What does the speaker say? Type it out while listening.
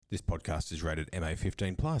This podcast is rated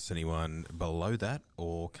MA15 plus. Anyone below that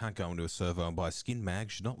or can't go into a servo and buy a skin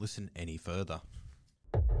mag should not listen any further.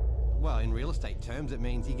 Well, in real estate terms, it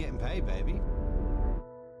means you're getting paid, baby.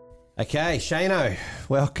 Okay, Shano,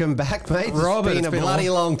 welcome back, mate. Robert, it's been a bloody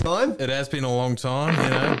long time. It has been a long time, you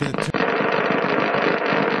know.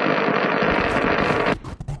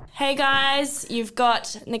 Hey guys, you've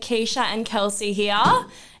got Nikisha and Kelsey here.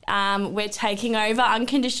 We're taking over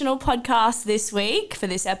Unconditional podcast this week for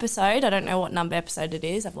this episode. I don't know what number episode it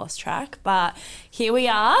is. I've lost track, but here we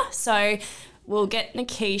are. So we'll get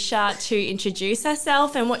Nikisha to introduce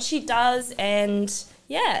herself and what she does and,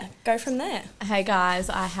 yeah, go from there. Hey guys,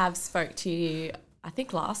 I have spoke to you, I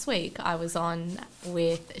think last week. I was on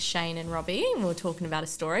with Shane and Robbie and we were talking about a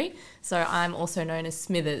story. So I'm also known as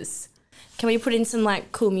Smithers. Can we put in some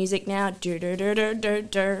like cool music now?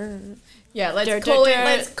 Yeah, let's call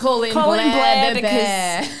in Blair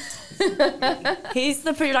because he's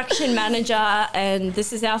the production manager and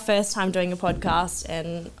this is our first time doing a podcast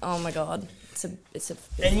and oh my god,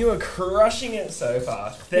 and you are crushing it so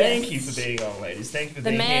far. Thank you for being on, ladies. Thank you for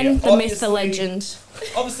being here. The man, the myth, the legend.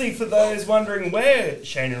 Obviously, for those wondering where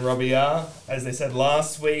Shane and Robbie are, as they said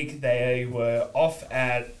last week, they were off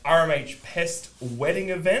at RMH Pest wedding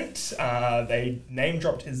event. They name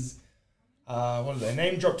dropped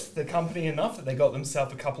name dropped the company enough that they got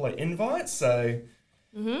themselves a couple of invites. So,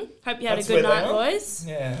 Hope you had a good night, boys.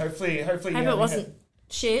 Yeah, hopefully. Hope it wasn't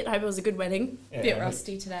shit. Hope it was a good wedding. Yeah, bit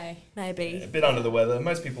rusty today. Maybe. Yeah, a bit under the weather.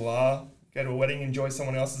 Most people are. Go to a wedding, enjoy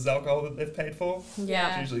someone else's alcohol that they've paid for. Yeah.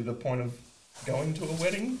 That's usually the point of going to a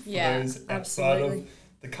wedding. For those outside absolutely. of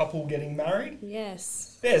the couple getting married.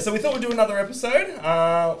 Yes. Yeah, so we thought we'd do another episode.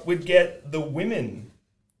 We'd get the women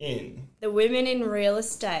in. The women in real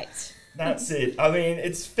estate. That's it. I mean,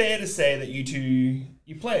 it's fair to say that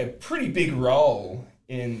you play a pretty big role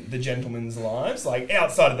in the gentlemen's lives, like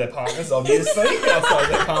outside of their partners, obviously, outside of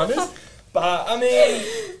their partners. But, I mean,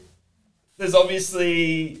 there's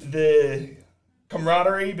obviously the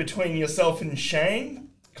camaraderie between yourself and Shane,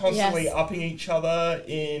 constantly upping each other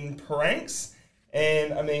in pranks.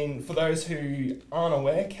 And, I mean, for those who aren't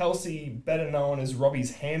aware, Kelsey, better known as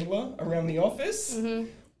Robbie's handler around the office. Mm-hmm.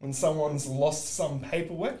 When someone's lost some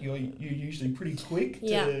paperwork, you're usually pretty quick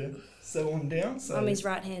to settle them down. So I'm his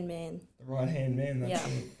right-hand man. The right-hand man, that's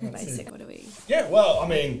it. That's basic. it. What are we? Yeah, well, I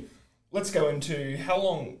mean, let's go into how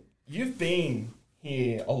long you've been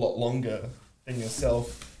here. A lot longer than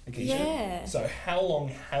yourself, Nikisha. Yeah. So how long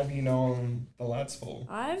have you known the lads for?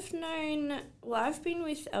 I've been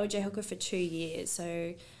with LJ Hooker for 2 years.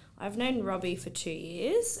 So I've known Robbie for 2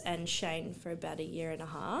 years and Shane for about a year and a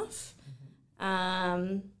half.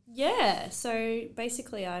 So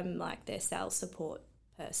basically I'm like their sales support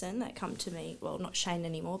person. They come to me, well, not Shane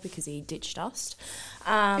anymore because he ditched us,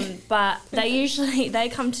 but they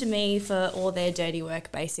come to me for all their dirty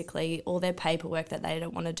work, basically all their paperwork that they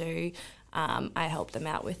don't want to do. I help them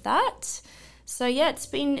out with that. So yeah, it's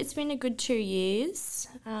been a good 2 years.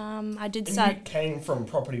 You came from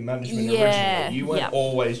property management originally. You weren't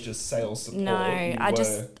always just sales support. No,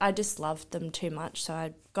 I just loved them too much, so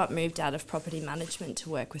I got moved out of property management to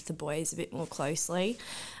work with the boys a bit more closely.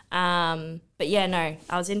 But yeah, no,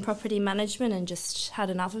 I was in property management and just had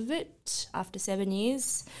enough of it after 7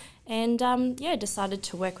 years, and decided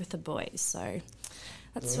to work with the boys. So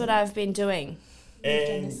that's what I've been doing.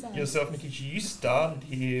 And yourself, Nikisha, you started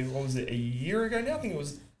here, what was it, a year ago now? I think it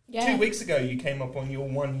was 2 weeks ago you came up on your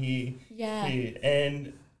 1 year here.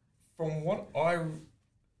 And from what I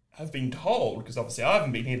have been told, because obviously I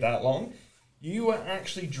haven't been here that long, you were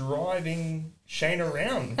actually driving Shane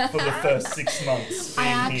around for the first 6 months.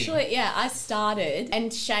 I started.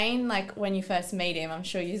 And Shane, like, when you first meet him, I'm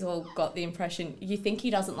sure you've all got the impression, you think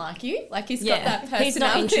he doesn't like you. Like, he's got that personality. He's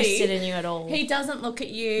not interested in you at all. He doesn't look at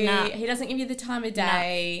you. Nah. He doesn't give you the time of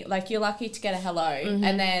day. Nah. Like, you're lucky to get a hello. Mm-hmm.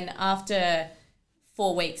 And then after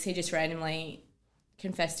 4 weeks, he just randomly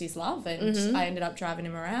confessed his love and I ended up driving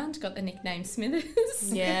him around, got the nickname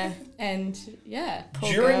Smithers. Yeah. And, yeah.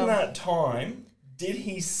 During that time, did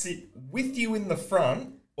he sit with you in the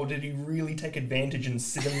front or did he really take advantage and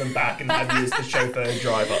sit in the back and have you as the chauffeur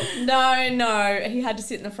driver? No. He had to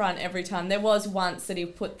sit in the front every time. There was once that he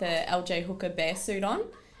put the LJ Hooker bear suit on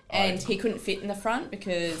and he couldn't fit in the front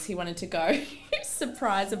because he wanted to go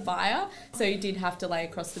surprise a buyer. So he did have to lay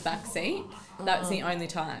across the back seat. That was the only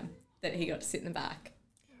time that he got to sit in the back.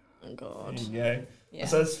 Oh, God. There you go. Yeah.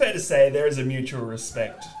 So it's fair to say there is a mutual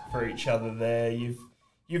respect for each other there.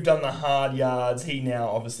 You've done the hard yards. He now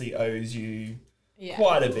obviously owes you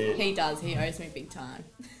quite a bit. He does. He owes me big time.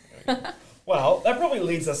 Well, that probably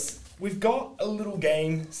leads us we've got a little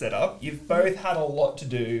game set up. You've both had a lot to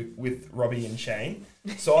do with Robbie and Shane.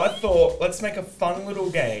 So I thought, let's make a fun little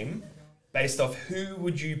game based off who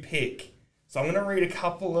would you pick. So I'm going to read a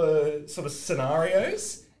couple of sort of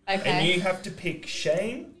scenarios. Okay. And you have to pick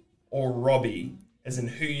Shane or Robbie, as in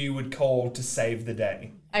who you would call to save the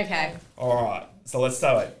day. Okay. All right. So let's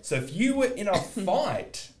start it. So if you were in a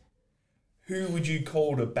fight, who would you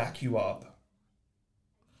call to back you up?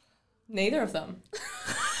 Neither of them.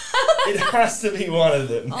 It has to be one of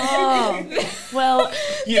them. Oh, well,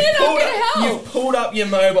 You've pulled up your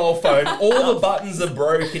mobile phone. All the buttons are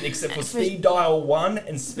broken except for speed dial 1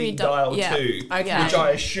 and speed dial 2, Okay. which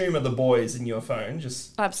I assume are the boys in your phone.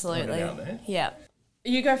 Just absolutely. throwing it out there. Yeah.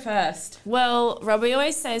 You go first. Well, Robbie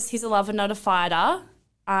always says he's a lover, not a fighter.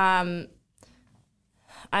 I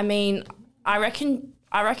mean, I reckon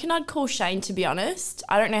I'd call Shane, to be honest.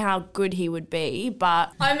 I don't know how good he would be,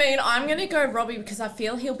 but... I mean, I'm going to go Robbie because I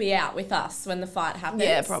feel he'll be out with us when the fight happens.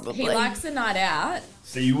 Yeah, probably. He likes a night out.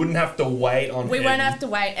 So you wouldn't have to wait on We him. won't have to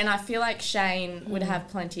wait, and I feel like Shane would have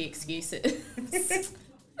plenty excuses.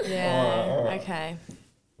 Yeah, All right. okay.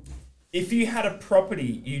 If you had a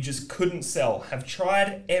property you just couldn't sell, have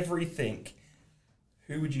tried everything,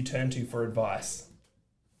 who would you turn to for advice?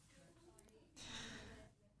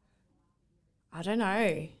 I don't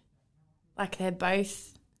know. Like, they're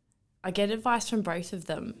both... I get advice from both of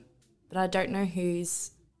them, but I don't know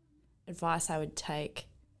whose advice I would take.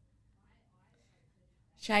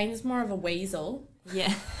 Shane's more of a weasel.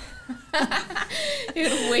 Yeah. He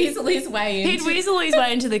would weasel his way into... He'd weasel his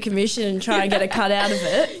way into the commission and try and get a cut out of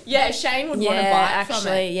it. Yeah, Shane would want to Yeah, bite from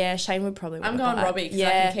actually, it. yeah, Shane would probably want I'm to going bite. Robbie because I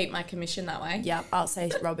can keep my commission that way. Yep, I'll say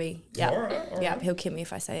Robbie. Yep. All right. Yep, he'll kill me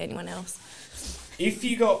if I say anyone else. If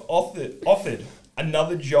you got offered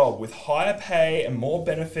another job with higher pay and more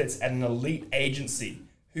benefits at an elite agency,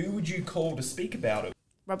 who would you call to speak about it?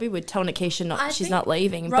 Robbie would tell Nikisha I she's think not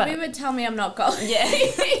leaving. Robbie but would tell me I'm not going. Yeah.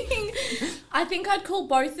 I think I'd call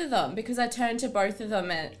both of them because I turn to both of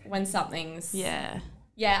them when something's... Yeah.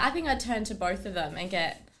 Yeah, I think I'd turn to both of them and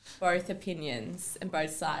get both opinions and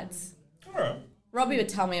both sides. All right. Robbie would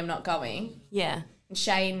tell me I'm not going. Yeah. And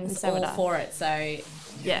Shane's And so would all I. for it, so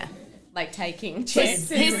Yeah. like taking Shane's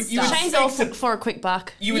speak all to- for a quick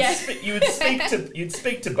buck. You would Yeah. you'd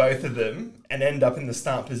speak to both of them and end up in the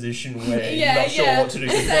start position where Yeah, you're not sure yeah. what to do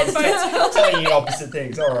because one's telling you opposite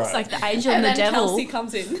things. All right. It's like the angel and, and the then devil. Kelsey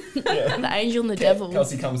comes in. Yeah. The angel and the devil.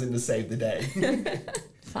 Kelsey comes in to save the day.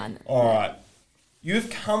 Fun. All right. You've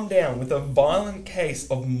come down with a violent case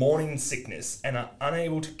of morning sickness and are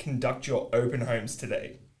unable to conduct your open homes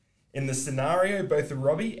today. In the scenario, both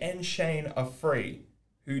Robbie and Shane are free.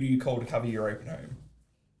 Who do you call to cover your open home?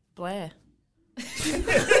 Blair.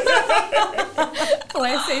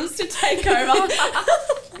 Blair seems to take over.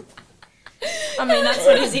 I mean, that's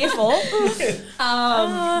what he's here for.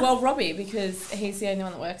 Well, Robbie, because he's the only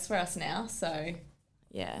one that works for us now, so...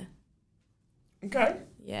 Yeah. Okay.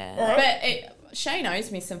 Yeah. All right. But Shane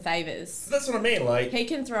owes me some favours. That's what I mean. Like, He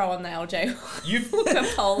can throw on the LJ you've Hooker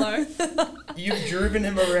polo. you've driven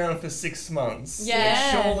him around for 6 months.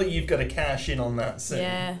 Yeah. Like, surely you've got to cash in on that soon.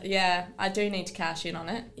 Yeah. Yeah, I do need to cash in on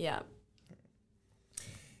it. Yeah.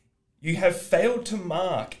 You have failed to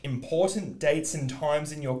mark important dates and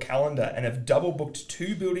times in your calendar and have double booked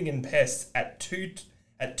 2 building and pests at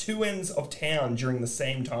two ends of town during the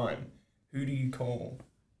same time. Who do you call?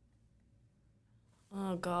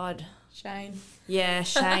 Oh, God. Shane. Yeah,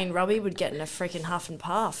 Shane. Robbie would get in a freaking huff and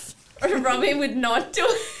puff. Robbie would not do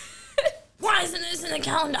it. Why isn't this in the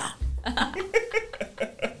calendar?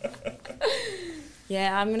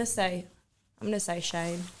 Yeah, I'm gonna say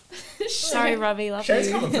Shane. Sorry, Robbie, love Shane's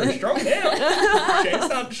you. coming through strong now. Shane's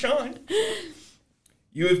starting to shine.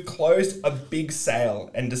 You have closed a big sale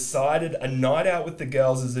and decided a night out with the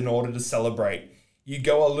girls is in order to celebrate. You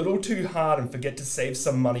go a little too hard and forget to save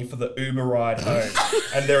some money for the Uber ride home.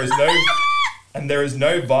 and there is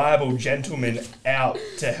no viable gentleman out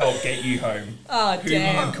to help get you home. Oh, Who do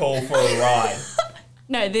damn. you call for a ride?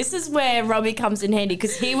 No, this is where Robbie comes in handy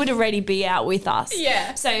because he would already be out with us.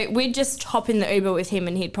 Yeah. So we'd just hop in the Uber with him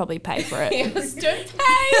and he'd probably pay for it. He was doing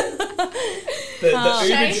pay. The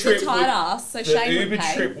Shane's a tight ass, so the Shane Uber would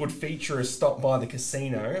pay. trip would feature a stop by the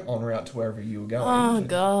casino en route to wherever you were going. Oh,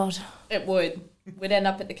 God. It would. We'd end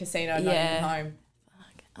up at the casino and not Yeah. even home.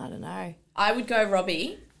 I don't know. I would go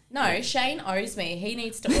Robbie. No, Shane owes me. He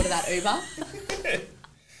needs to order that Uber.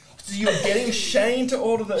 So you're getting Shane to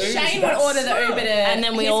order the Uber? Shane would order the Uber to And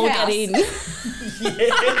then we his all house. get in.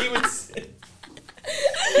 Yeah,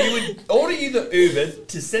 he would order you the Uber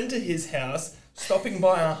to send to his house, stopping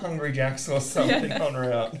by a Hungry Jack's or something en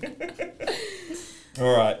route.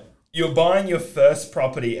 All right. You're buying your first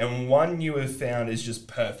property and one you have found is just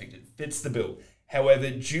perfect. It fits the bill. However,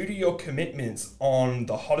 due to your commitments on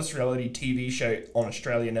the hottest reality TV show on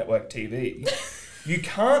Australia Network TV, you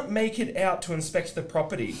can't make it out to inspect the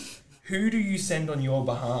property. Who do you send on your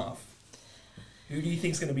behalf? Who do you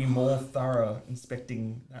think is going to be more thorough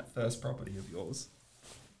inspecting that first property of yours?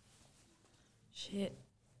 Shit.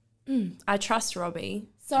 I trust Robbie.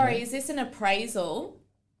 Sorry, is this an appraisal?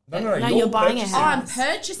 No, you're buying a purchasing. Oh, I'm house.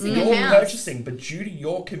 purchasing You're a house. purchasing, but due to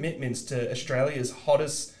your commitments to Australia's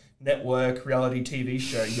hottest network reality TV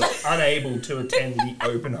show, you're unable to attend the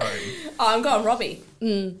open home. Oh, I'm going Robbie.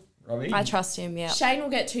 Robbie? I trust him, yeah. Shane will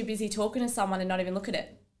get too busy talking to someone and not even look at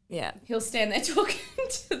it. Yeah. He'll stand there talking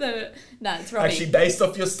to the... No, it's Robbie. Actually, based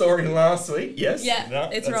off your story last week, yes. Yeah, No,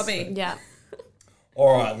 it's that's- Robbie. Yeah.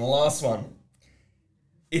 All right, and the last one.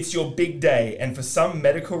 It's your big day, and for some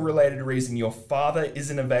medical-related reason, your father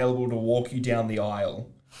isn't available to walk you down the aisle.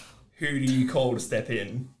 Who do you call to step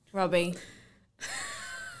in? Robbie.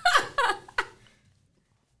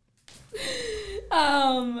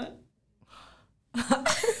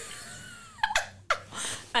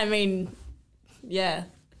 I mean, yeah.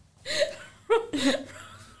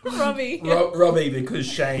 Robbie. Robbie, because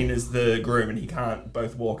Shane is the groom and he can't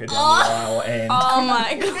both walk her down the aisle and... Oh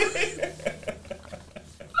my God.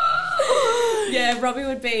 Yeah, Robbie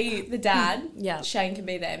would be the dad. Yeah. Shane can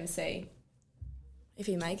be the MC. If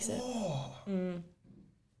he makes it.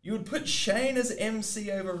 You would put Shane as MC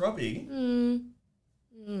over Robbie?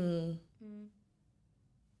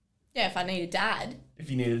 Yeah, if I need a dad. If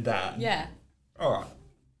you needed that. Yeah. All right.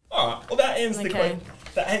 Well, that ends Okay.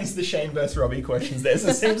 that ends the Shane versus Robbie questions there. So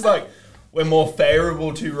it seems like we're more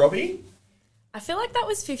favourable to Robbie. I feel like that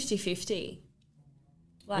was 50-50.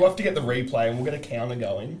 Like, We'll have to get the replay and we'll get a counter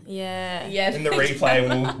going yeah. Yeah. in the replay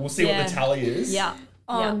and we'll see what Yeah. the tally is. Yeah.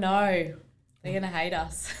 Oh, yeah. no. They're going to hate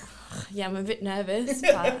us. Yeah, I'm a bit nervous,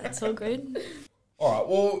 but it's all good. All right.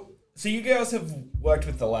 Well, so you girls have worked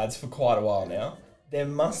with the lads for quite a while now. There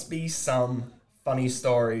must be some funny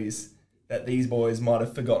stories that these boys might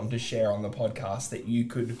have forgotten to share on the podcast that you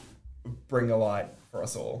could bring a light for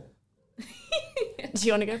us all. Do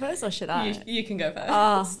you want to go first or should I? You can go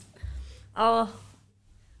first.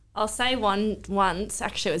 I'll say once.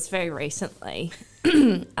 Actually, it was very recently.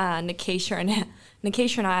 Nikisha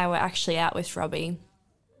and I were actually out with Robbie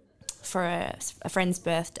for a friend's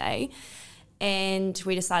birthday, and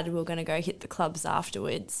we decided we were going to go hit the clubs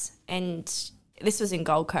afterwards. And this was in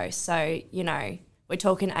Gold Coast, so we're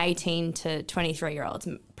talking 18 to 23-year-olds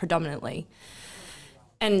predominantly.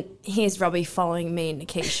 And here's Robbie following me and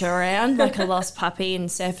Nikisha around like a lost puppy in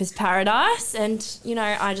Surfers Paradise. And,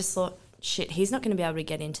 I just thought, shit, he's not going to be able to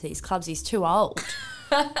get into these clubs. He's too old.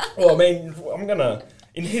 Well, I mean,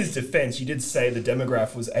 in his defence, you did say the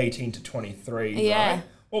demographic was 18 to 23, Yeah. right?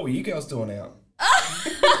 What were you girls doing out?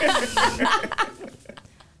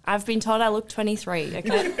 I've been told I look 23,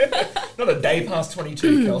 okay? Not a day past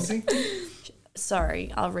 22, Kelsey.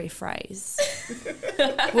 Sorry, I'll rephrase.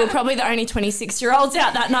 We're probably the only 26-year-olds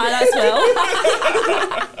out that night as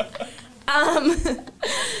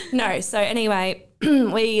well. No, so anyway,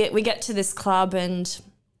 we get to this club and,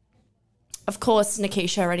 of course,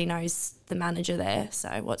 Nikisha already knows the manager there, so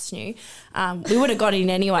what's new? We would have got in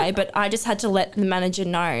anyway, but I just had to let the manager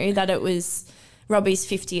know that it was Robbie's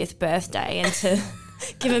 50th birthday and to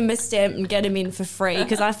give him a stamp and get him in for free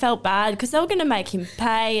because I felt bad because they were going to make him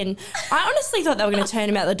pay, and I honestly thought they were going to turn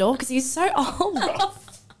him out the door because he's so old.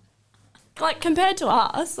 Like, compared to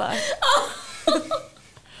us. Like.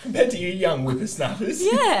 Compared to you young whippersnappers.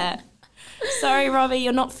 Yeah. Sorry, Robbie,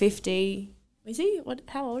 you're not 50. Is he?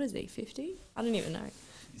 How old is he? 50? I don't even know.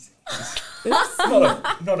 Oops.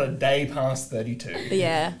 Not a day past 32.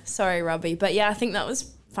 Yeah, sorry, Robbie. But yeah, I think that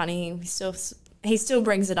was funny. He still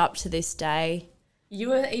brings it up to this day. You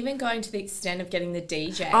were even going to the extent of getting the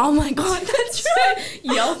DJ. Oh my God, that's right.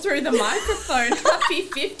 Yell through the microphone, happy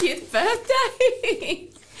 50th birthday.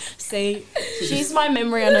 See, she's my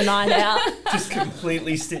memory on a night out. Just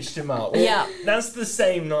completely stitched him up. Well, Yeah. That's the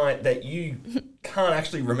same night that you can't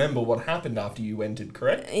actually remember what happened after you went in,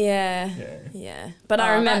 correct? Yeah. But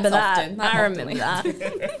I Oh, remember that's that. often. That I often remember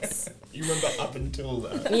that. You remember up until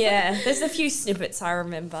that. Yeah, there's a few snippets I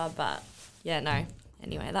remember, but yeah, no.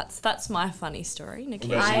 Anyway, that's my funny story, Nikki.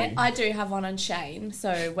 Well, I do have one on Shane.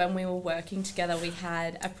 So when we were working together, we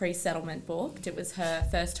had a pre-settlement booked. It was her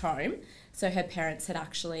first home. So her parents had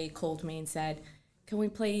actually called me and said, can we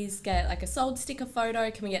please get like a sold sticker photo?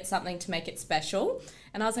 Can we get something to make it special?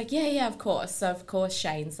 And I was like, yeah, of course. So of course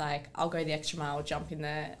Shane's like, I'll go the extra mile, jump in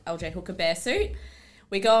the LJ Hooker bear suit.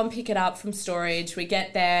 We go and pick it up from storage. We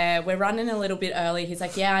get there. We're running a little bit early. He's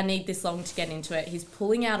like, yeah, I need this long to get into it. He's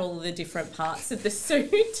pulling out all of the different parts of the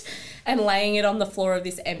suit and laying it on the floor of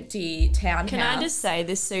this empty townhouse. Can I just say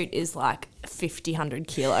this suit is like 100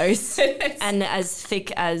 kilos and as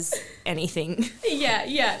thick as anything.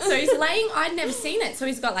 Yeah. So he's laying, I'd never seen it. So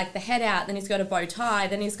he's got like the head out, then he's got a bow tie,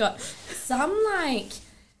 then he's got some like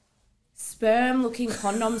sperm looking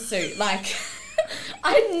condom suit. Like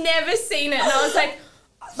I'd never seen it. And I was like,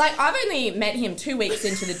 I've only met him 2 weeks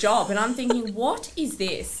into the job and I'm thinking, what is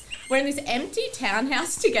this? We're in this empty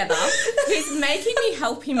townhouse together. He's making me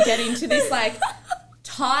help him get into this like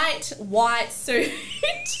tight white suit.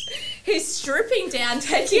 He's stripping down,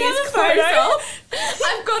 taking his clothes off.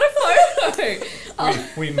 I've got a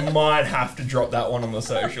photo. We might have to drop that one on the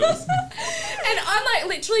socials. And I'm like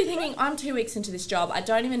literally thinking, I'm 2 weeks into this job. I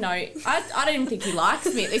don't even know. I don't even think he likes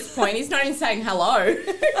me at this point. He's not even saying hello.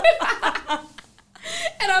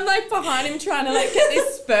 And I'm like behind him trying to like get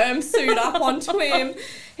this sperm suit up onto him.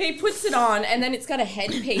 He puts it on and then it's got a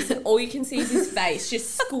headpiece and all you can see is his face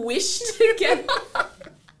just squished together.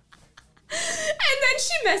 And then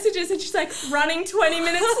she messages and she's like, running 20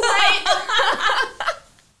 minutes late.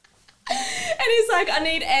 And he's like, I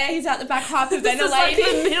need air. He's out the back hyperventilating. This is like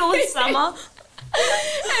the middle of summer.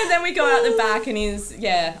 And then we go out the back and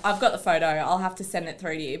I've got the photo. I'll have to send it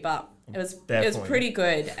through to you, but it was pretty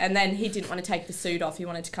good. And then he didn't want to take the suit off. He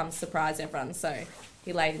wanted to come surprise everyone. So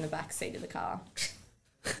he laid in the back seat of the car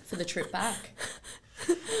for the trip back.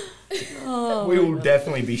 We will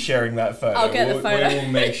definitely be sharing that photo. I'll get the photo. We will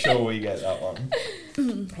make sure we get that one.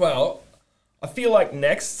 Well, I feel like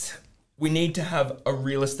next we need to have a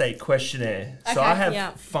real estate questionnaire. So I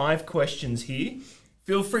have 5 questions here.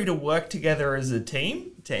 Feel free to work together as a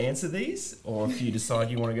team to answer these, or if you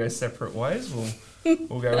decide you want to go separate ways,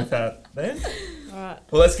 we'll go with that then. All right.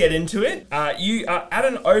 Well, let's get into it. You are at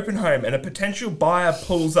an open home and a potential buyer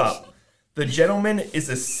pulls up. The gentleman is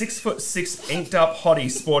a 6'6" inked up hottie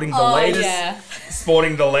sporting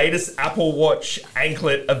the latest Apple Watch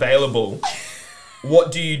anklet available.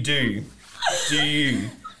 What do you do? Do you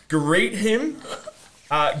greet them,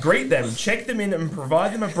 check them in and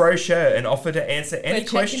provide them a brochure and offer to answer any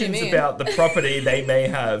questions about the property they may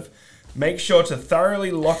have? Make sure to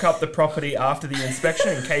thoroughly lock up the property after the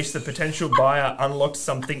inspection in case the potential buyer unlocked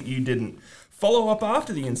something you didn't. Follow up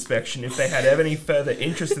after the inspection if they had any further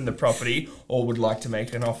interest in the property or would like to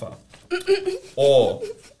make an offer. Or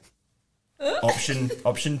option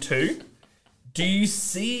 2, do you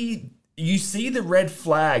see the red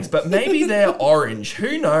flags, but maybe they're orange,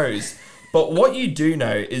 who knows? But what you do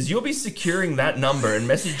know is you'll be securing that number and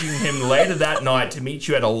messaging him later that night to meet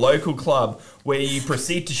you at a local club where you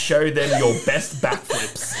proceed to show them your best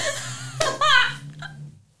backflips.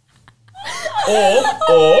 Or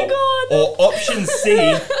option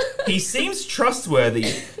C, he seems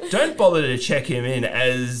trustworthy. Don't bother to check him in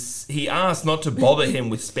as he asked not to bother him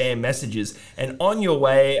with spam messages. And on your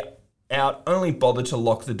way out, only bother to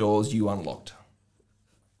lock the doors you unlocked.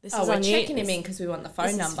 We're checking him in because we want the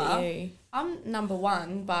phone number. I'm number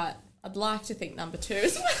 1, but I'd like to think number 2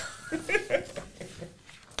 as well.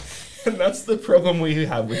 And that's the problem we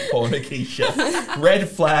have with poor Nikisha. Red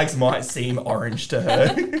flags might seem orange to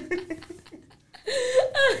her.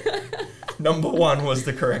 Number 1 was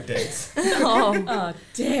the correct answer. Oh,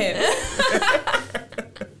 damn.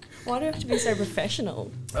 Why do you have to be so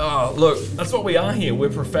professional? Oh, look, that's what we are here. We're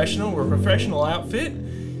professional. We're a professional outfit.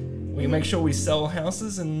 We make sure we sell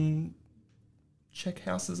houses and check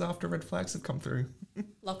houses after red flags have come through.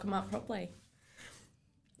 Lock them up properly.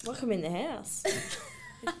 Lock him in the house.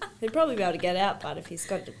 He'd probably be able to get out, but if he's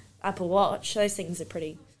got an Apple Watch, those things are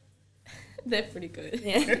pretty... They're pretty good.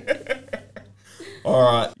 Yeah. All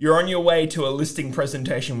right, you're on your way to a listing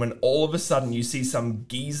presentation when all of a sudden you see some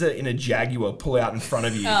geezer in a Jaguar pull out in front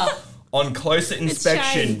of you. On closer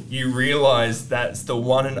inspection, you realise that's the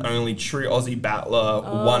one and only true Aussie battler,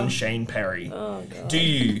 one Shane Perry. Oh, God. Do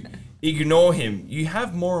you ignore him? You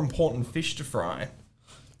have more important fish to fry.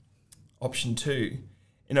 Option 2.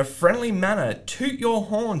 In a friendly manner, toot your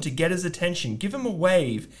horn to get his attention, give him a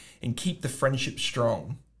wave, and keep the friendship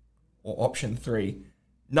strong. Or option 3.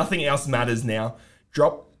 Nothing else matters now.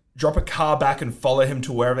 Drop a car back and follow him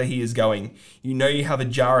to wherever he is going. You know you have a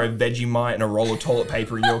jar of Vegemite and a roll of toilet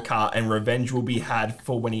paper in your car, and revenge will be had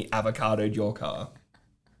for when he avocadoed your car.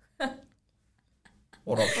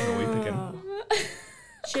 What option are we picking?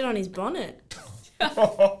 Shit on his bonnet.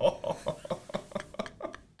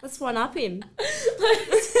 Let's one up him.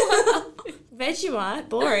 Vegemite,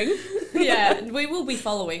 boring. Yeah, we will be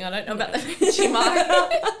following. I don't know about the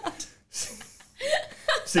Vegemite.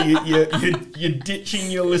 So you're ditching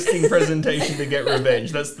your listing presentation to get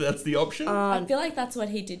revenge. That's the option. I feel like that's what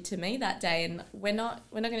he did to me that day, and we're not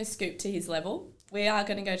going to scoop to his level. We are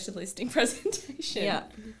going to go to the listing presentation. Yeah.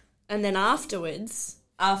 And then afterwards,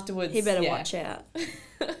 he better watch out.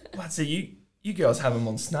 What, so you girls have him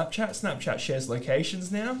on Snapchat? Snapchat shares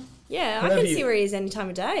locations now? Yeah, I can see where he is any time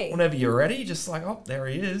of day. Whenever you're ready, just like, oh, there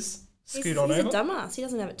he is. Scoot on over. He's a dumbass. He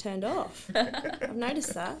doesn't have it turned off. I've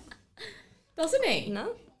noticed that. Doesn't he?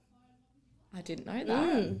 No? I didn't know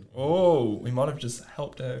that. Oh, we might have just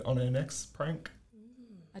helped her on her next prank.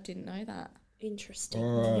 I didn't know that. Interesting.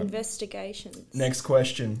 Alright. Investigations. Next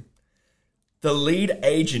question. The lead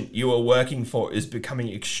agent you are working for is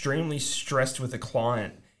becoming extremely stressed with a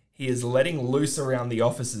client. He is letting loose around the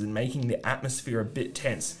offices and making the atmosphere a bit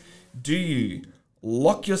tense. Do you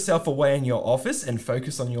lock yourself away in your office and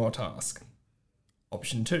focus on your task?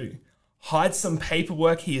 Option 2. Hide some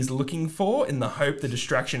paperwork he is looking for in the hope the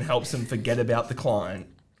distraction helps him forget about the client.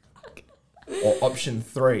 Or option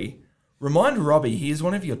 3. Remind Robbie he is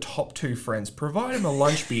one of your top 2 friends. Provide him a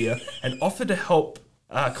lunch beer and offer to help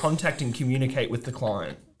contact and communicate with the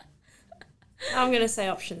client. I'm going to say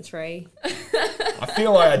option 3. I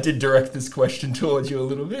feel like I did direct this question towards you a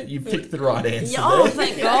little bit. You picked the right answer Oh, there.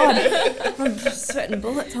 thank God. I'm sweating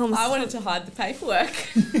bullets. I wanted to hide the paperwork.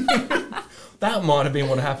 That might have been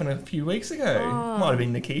what happened a few weeks ago. Might have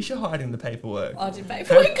been Nikisha hiding the paperwork. I did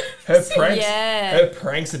paperwork. Her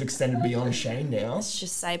pranks have extended beyond Shane now. Let's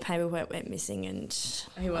just say paperwork went missing and...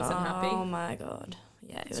 He wasn't happy. Oh, my God.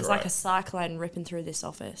 Yeah, it was all like right. a cyclone ripping through this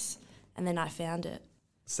office. And then I found it.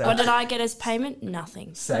 Saved, What did I get as payment?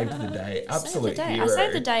 Nothing. saved the day. Absolute Saved the day. hero. I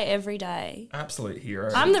save the day every day. Absolute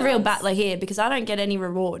hero. I'm the real battler here because I don't get any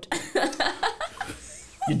reward.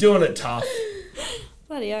 You're doing it tough.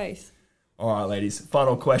 Bloody oath. All right, ladies.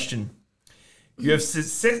 Final question. You have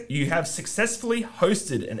successfully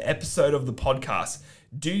hosted an episode of the podcast.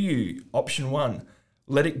 Do you, option 1,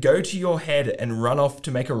 let it go to your head and run off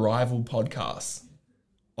to make a rival podcast?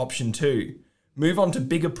 Option 2, move on to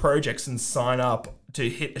bigger projects and sign up to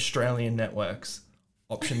hit Australian networks?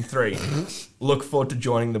 Option 3, look forward to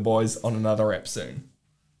joining the boys on another ep soon.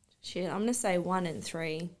 Shit, I'm going to say 1 and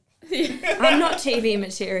 3. I'm not TV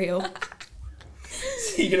material.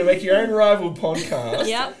 So you're going to make your own rival podcast.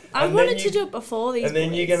 Yep. I And wanted then to do it before these And then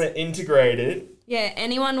boys. you're going to integrate it. Yeah,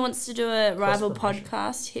 anyone wants to do a rival Cross-promotion.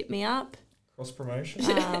 podcast, hit me up. Cross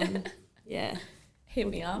promotion. Yeah, Hit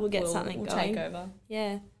me up. we'll get something we'll going. take over.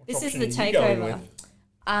 yeah. What This is option the are you going takeover.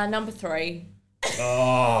 with? Number 3.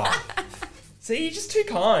 Oh. See, you're just too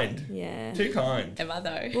kind. Yeah. Too kind. Am I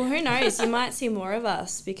though? Well, who knows? You might see more of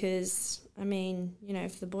us because, I mean, you know,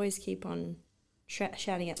 if the boys keep on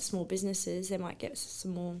shouting at small businesses, they might get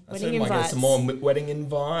some more wedding Might invites. get some more wedding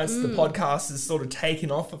invites. The podcast has sort of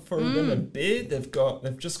taken off for them a bit.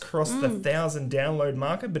 They've just crossed the 1,000 download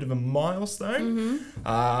mark, a bit of a milestone.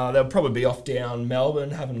 They'll probably be off down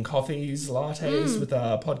Melbourne having coffees, lattes with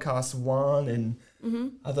Podcast One and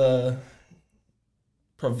other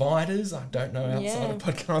providers. I don't know outside of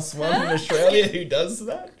Podcast One in Australia who does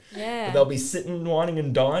that. Yeah. But they'll be sitting, whining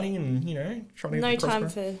and dining and, you know, trying to No get the time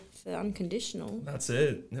cross- for Unconditional. That's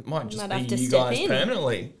it. It might just Might have to be you step guys in.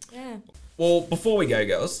 permanently. Yeah. Well, before we go,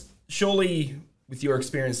 girls, surely with your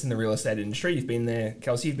experience in the real estate industry, you've been there,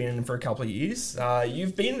 Kelsey, you've been in for a couple of years.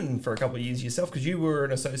 You've been in for a couple of years yourself because you were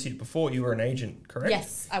an associate before, you were an agent, correct?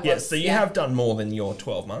 Yes, I was. Yes, so you have done more than your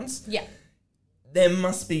 12 months. Yeah. There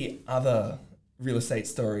must be other real estate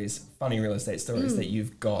stories, funny real estate stories that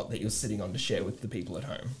you've got that you're sitting on to share with the people at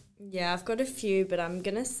home. Yeah, I've got a few, but I'm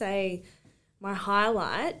going to say my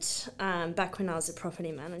highlight, back when I was a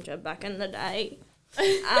property manager back in the day,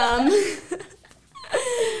 I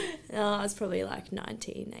was probably like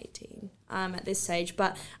 19, 18 at this stage.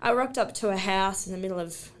 But I rocked up to a house in the middle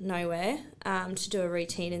of nowhere to do a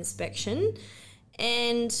routine inspection.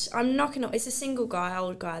 And I'm knocking on, it's a single guy,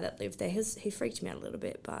 old guy that lived there. He freaked me out a little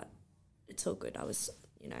bit, but it's all good. I was,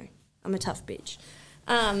 you know, I'm a tough bitch.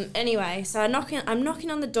 Anyway, so I'm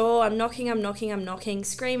knocking on the door, I'm knocking,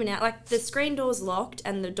 screaming out. Like, the screen door's locked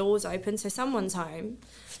and the door's open, so someone's home.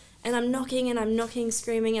 And I'm knocking,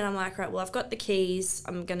 screaming, and I'm like, right, well, I've got the keys.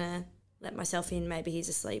 I'm going to let myself in. Maybe he's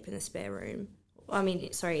asleep in the spare room.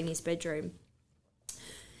 In his bedroom.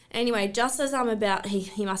 Anyway, just as I'm about,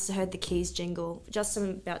 he must have heard the keys jingle. Just as I'm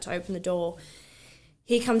about to open the door,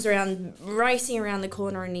 he comes around, racing around the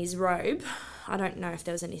corner in his robe. I don't know if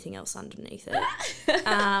there was anything else underneath it.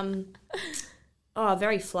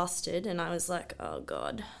 Very flustered, and I was like, oh,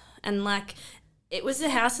 God. And, like, it was a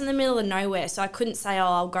house in the middle of nowhere, so I couldn't say, oh,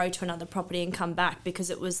 I'll go to another property and come back, because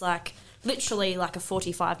it was, like, literally like a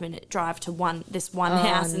 45-minute drive to this one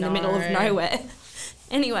house in the middle of nowhere.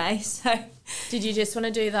 Anyway, so Did you just want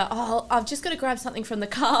to do the, I've just got to grab something from the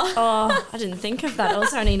car? I didn't think of that. I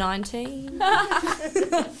was only 19.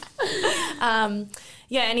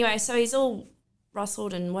 Yeah, anyway, so he's all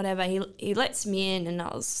rustled and whatever. He lets me in, and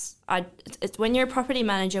it's when you're a property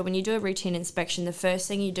manager, when you do a routine inspection, the first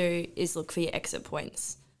thing you do is look for your exit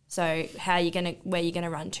points. So where you're gonna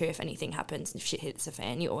run to if anything happens, if shit hits the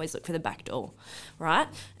fan, you always look for the back door, right?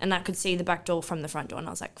 And I could see the back door from the front door, and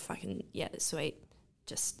I was like, fucking yeah, sweet.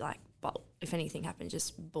 Just like, well, if anything happens,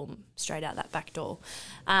 just boom, straight out that back door.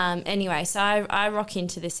 Anyway, so I rock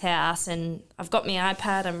into this house, and I've got my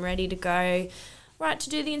iPad. I'm ready to go. Right, to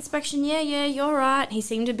do the inspection. Yeah, you're right. He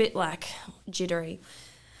seemed a bit like jittery.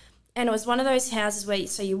 And it was one of those houses where,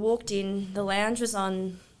 so you walked in, the lounge was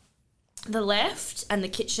on the left, and the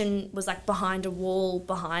kitchen was like behind a wall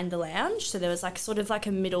behind the lounge. So there was like sort of like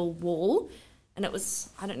a middle wall, and it was,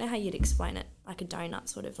 I don't know how you'd explain it, like a donut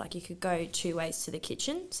sort of, like you could go two ways to the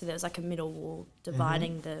kitchen. So there was like a middle wall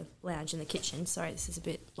dividing the lounge and the kitchen. Sorry, this is a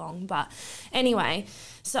bit long, but anyway,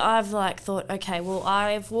 so I've like thought, okay, well,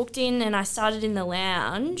 I've walked in and I started in the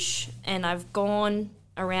lounge, and I've gone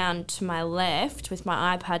around to my left with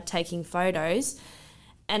my iPad taking photos,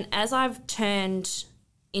 and as I've turned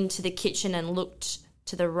into the kitchen and looked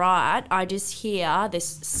to the right, I just hear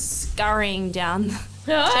this scurrying down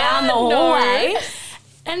the hallway,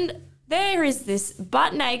 and there is this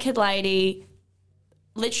butt naked lady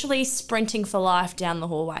literally sprinting for life down the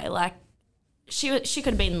hallway. Like she could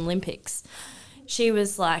have been in the Olympics. She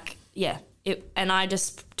was like, yeah. And I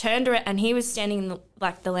just turned around, and he was standing in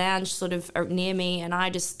the lounge sort of near me, and I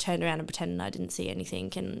just turned around and pretended I didn't see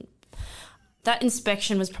anything. And that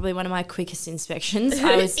inspection was probably one of my quickest inspections.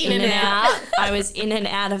 I was in and out. I was in and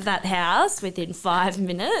out of that house within 5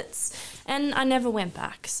 minutes, and I never went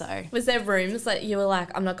back. So Was there rooms that you were like,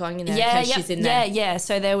 I'm not going in there in case she's in there? Yeah.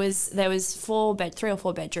 So there was 3 or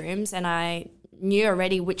 4 bedrooms, and I knew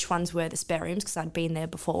already which ones were the spare rooms because I'd been there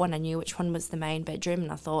before, and I knew which one was the main bedroom,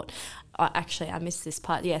 and I thought, I missed this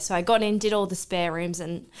part. Yeah, so I got in, did all the spare rooms,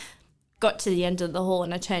 and got to the end of the hall,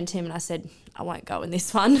 and I turned to him and I said, I won't go in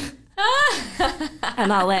this one.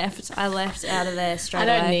 And I left out of there straight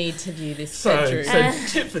away. I don't need to view this bedroom. So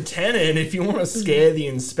tip for tenant, if you want to scare the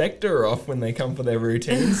inspector off when they come for their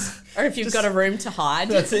routines. Or if you've got a room to hide.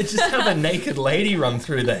 That's it, just have a naked lady run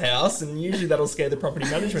through the house, and usually that'll scare the property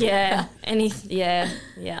management. Yeah,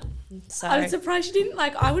 yeah. So I'm surprised you didn't,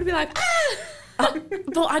 like, I would be like,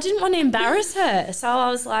 but I didn't want to embarrass her, so I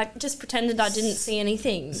was like, just pretended I didn't see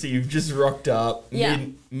anything. So you've just rocked up Yeah.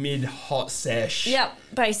 mid hot sesh. Yep,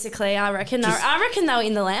 basically, I reckon they were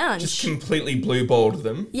in the lounge. Just completely blue balled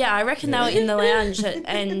them. Yeah, I reckon they were in the lounge,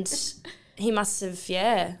 and he must have.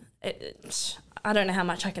 Yeah, I don't know how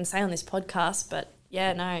much I can say on this podcast, but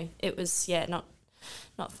yeah, no, it was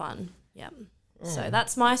not fun. Yeah, so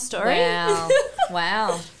that's my story.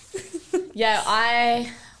 Wow. Yeah,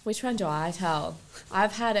 which one do I tell?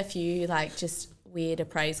 I've had a few, like, just weird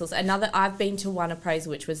appraisals. I've been to one appraisal,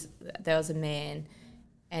 which was, there was a man,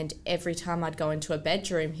 and every time I'd go into a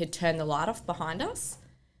bedroom, he'd turn the light off behind us.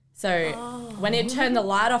 So when he'd turn the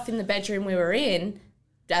light off in the bedroom we were in,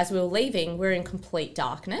 as we were leaving, we were in complete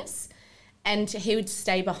darkness. And he would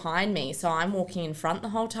stay behind me. So I'm walking in front the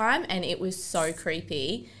whole time, and it was so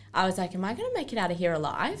creepy. I was like, am I going to make it out of here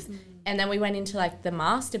alive? And then we went into, like, the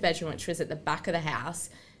master bedroom, which was at the back of the house.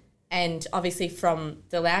 And obviously from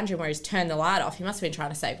the lounge room where he's turned the light off, he must have been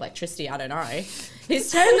trying to save electricity, I don't know. He's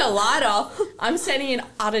turned the light off. I'm standing in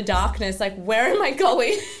utter darkness, like, where am I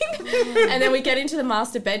going? And then we get into the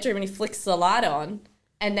master bedroom, and he flicks the light on,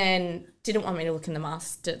 and then didn't want me to look in the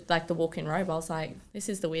master, like the walk-in robe. I was like, this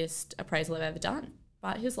is the weirdest appraisal I've ever done.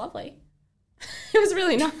 But he was lovely. It was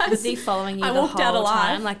really nice. Was he following you the whole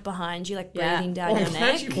time, like behind you, like breathing down your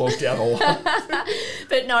neck? You walked out alive.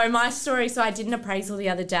 But no, my story, so I did an appraisal the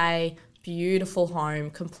other day, beautiful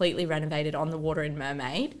home, completely renovated on the water in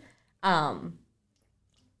Mermaid. Have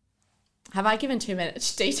I given too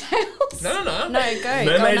much details? No. No, go.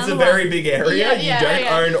 Mermaid's a very big area. You don't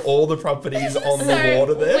own all the properties on the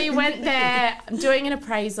water there. We went there doing an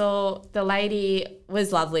appraisal. The lady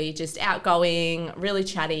was lovely, just outgoing, really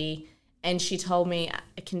chatty. And she told me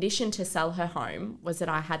a condition to sell her home was that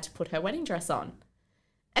I had to put her wedding dress on.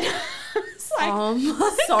 And I was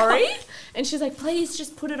like, sorry? And she's like, please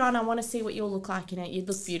just put it on. I want to see what you'll look like in it. You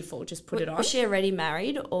look beautiful. Just put it on. Was she already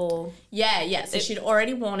married or? Yeah. So she'd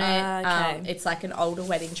already worn it. Okay. It's like an older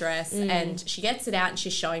wedding dress. And she gets it out and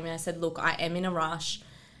she's showing me. I said, look, I am in a rush.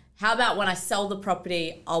 How about when I sell the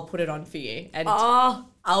property, I'll put it on for you. And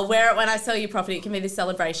I'll wear it when I sell your property. It can be the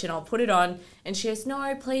celebration. I'll put it on. And she goes,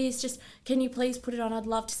 no, please, can you please put it on? I'd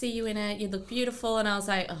love to see you in it. You look beautiful. And I was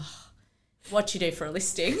like, oh. what you do for a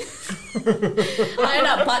listing. I end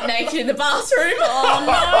up butt naked in the bathroom. Oh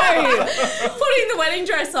no! Putting the wedding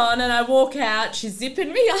dress on, and I walk out. She's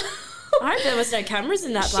zipping me up. I hope there was no cameras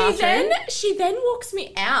in that bathroom. She then walks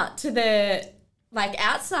me out to the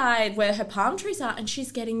outside where her palm trees are, and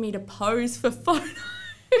she's getting me to pose for photos.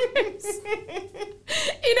 In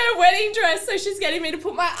her wedding dress, so she's getting me to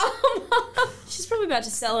put my arm up. She's probably about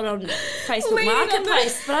to sell it on Facebook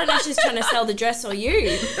Marketplace, but I don't know if she's trying to sell the dress or you.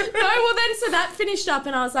 No, well then, so that finished up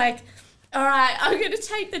and I was like, all right, I'm going to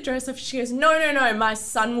take the dress off. She goes, no, my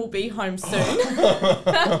son will be home soon.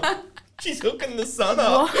 She's hooking the son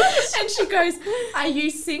up. What? And she goes, are you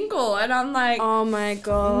single? And I'm like, Oh my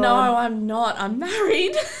God. no, I'm not. I'm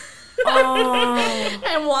married. Oh.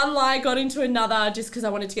 And one lie got into another just because I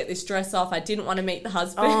wanted to get this dress off. I didn't want to meet the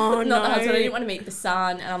husband. Oh, Not the no. husband. I didn't want to meet the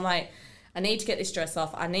son. And I'm like, I need to get this dress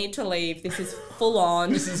off. I need to leave. This is full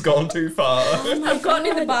on. This has gone too far. I've gotten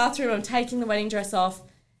in the bathroom. I'm taking the wedding dress off.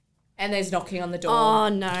 And there's knocking on the door. Oh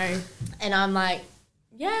no. And I'm like,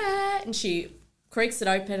 yeah. And she creaks it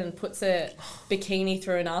open and puts a bikini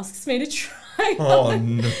through and asks me to try Oh,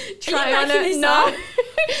 on. no. Try on making this it. up?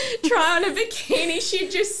 No. Try on a bikini she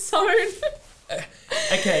just sewn.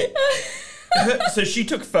 Okay. So she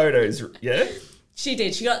took photos, yeah? She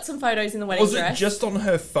did. She got some photos in the wedding Was dress. it just on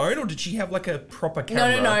her phone, or did she have like a proper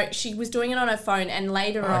camera? No. She was doing it on her phone, and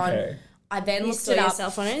later Okay. on, I then You looked saw it up.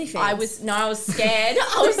 yourself on anything. I was scared.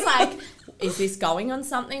 I was like, is this going on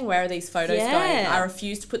something? Where are these photos Yeah. going? I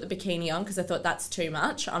refused to put the bikini on because I thought that's too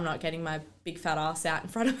much. I'm not getting my big fat ass out in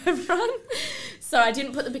front of everyone. So I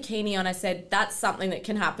didn't put the bikini on. I said, that's something that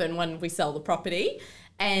can happen when we sell the property.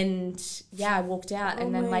 And yeah, I walked out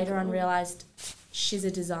and then later on realised she's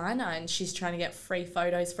a designer and she's trying to get free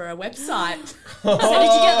photos for her website. So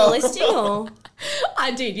did you get the listing or?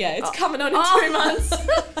 I did, yeah. It's coming on in 2 months.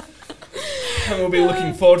 And we'll be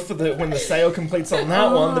looking forward for when the sale completes on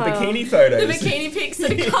that one, the bikini photos. The bikini pics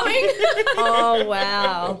that are coming. Oh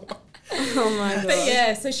wow. Oh my God. But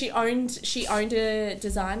yeah, so she owned a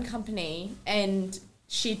design company and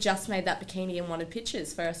she just made that bikini and wanted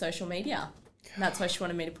pictures for her social media. And that's why she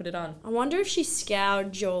wanted me to put it on. I wonder if she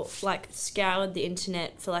scoured the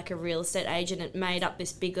internet for like a real estate agent and made up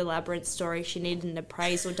this big elaborate story she needed an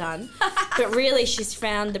appraisal done. But really she's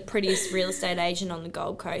found the prettiest real estate agent on the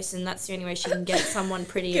Gold Coast and that's the only way she can get someone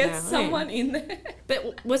pretty in her Get home. someone in there.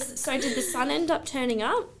 But did the son end up turning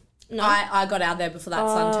up? No. I got out there before that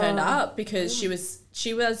son turned up because she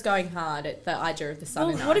was going hard at the idea of the son.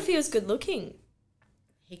 Well, and what I. if he was good looking?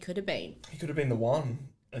 He could have been? He could have been the one,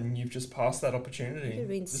 and you've just passed that opportunity. Could have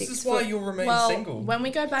been This 6 is why foot. you'll remain Well, single. when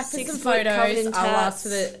we go back for 6 some foot covered photos, in I'll ask tats. for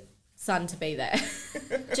the son to be there.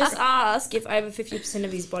 Just ask if over 50%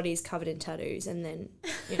 of his body is covered in tattoos and then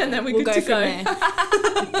And then we're we'll good go to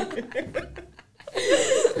from go. there.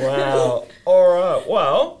 Wow. All right.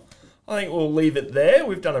 Well, I think we'll leave it there.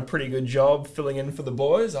 We've done a pretty good job filling in for the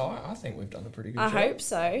boys. I think we've done a pretty good I job. hope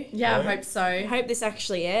so. Yeah, I Yeah. hope so. I hope this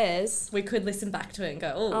actually airs. We could listen back to it and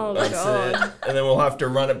go, oh. Oh, That's God. it. And then we'll have to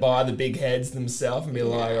run it by the big heads themselves and be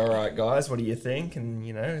like, all right, guys, what do you think? And,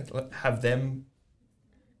 have them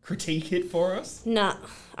critique it for us. Nah,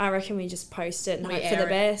 I reckon we just post it and We hope for the air it.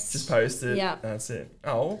 best. Just post it. Yeah. That's it.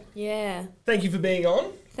 Oh, Yeah. thank you for being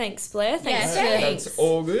on. Thanks, Blair. Thanks Yeah, for... thanks. That's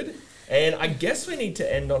all good. And I guess we need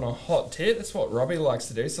to end on a hot tip. That's what Robbie likes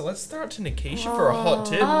to do. So let's throw it to Nikisha for a hot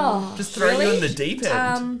tip. Just throw you in the deep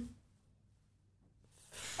end.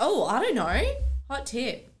 I don't know. Hot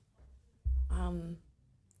tip. Um,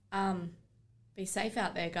 Be safe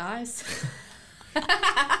out there, guys.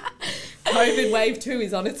 COVID wave 2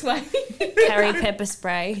 is on its way. carry pepper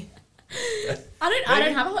spray. I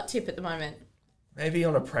don't have a hot tip at the moment. Maybe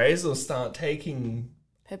on appraisal, start taking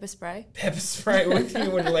Pepper spray. pepper spray with you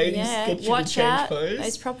when ladies Yeah, get you to watch change out. clothes.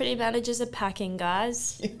 Those property managers are packing,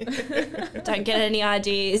 guys. Don't get any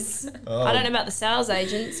ideas. Oh. I don't know about the sales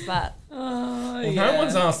agents, but Well, no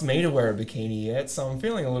one's asked me to wear a bikini yet, so I'm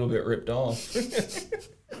feeling a little bit ripped off.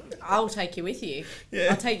 I'll take you with you. Yeah.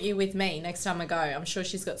 I'll take you with me next time I go. I'm sure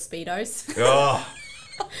she's got Speedos. Oh,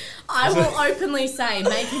 I will openly say,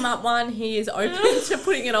 make him up one. He is open to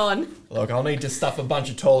putting it on. look, I'll need to stuff a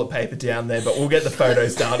bunch of toilet paper down there, but we'll get the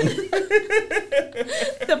photos done.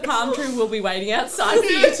 The palm tree will be waiting outside for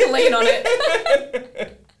you to lean on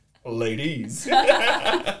it. Ladies.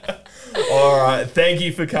 All right, thank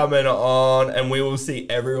you for coming on, and we will see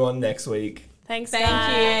everyone next week. thanks, Thank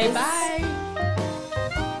guys. you. Bye.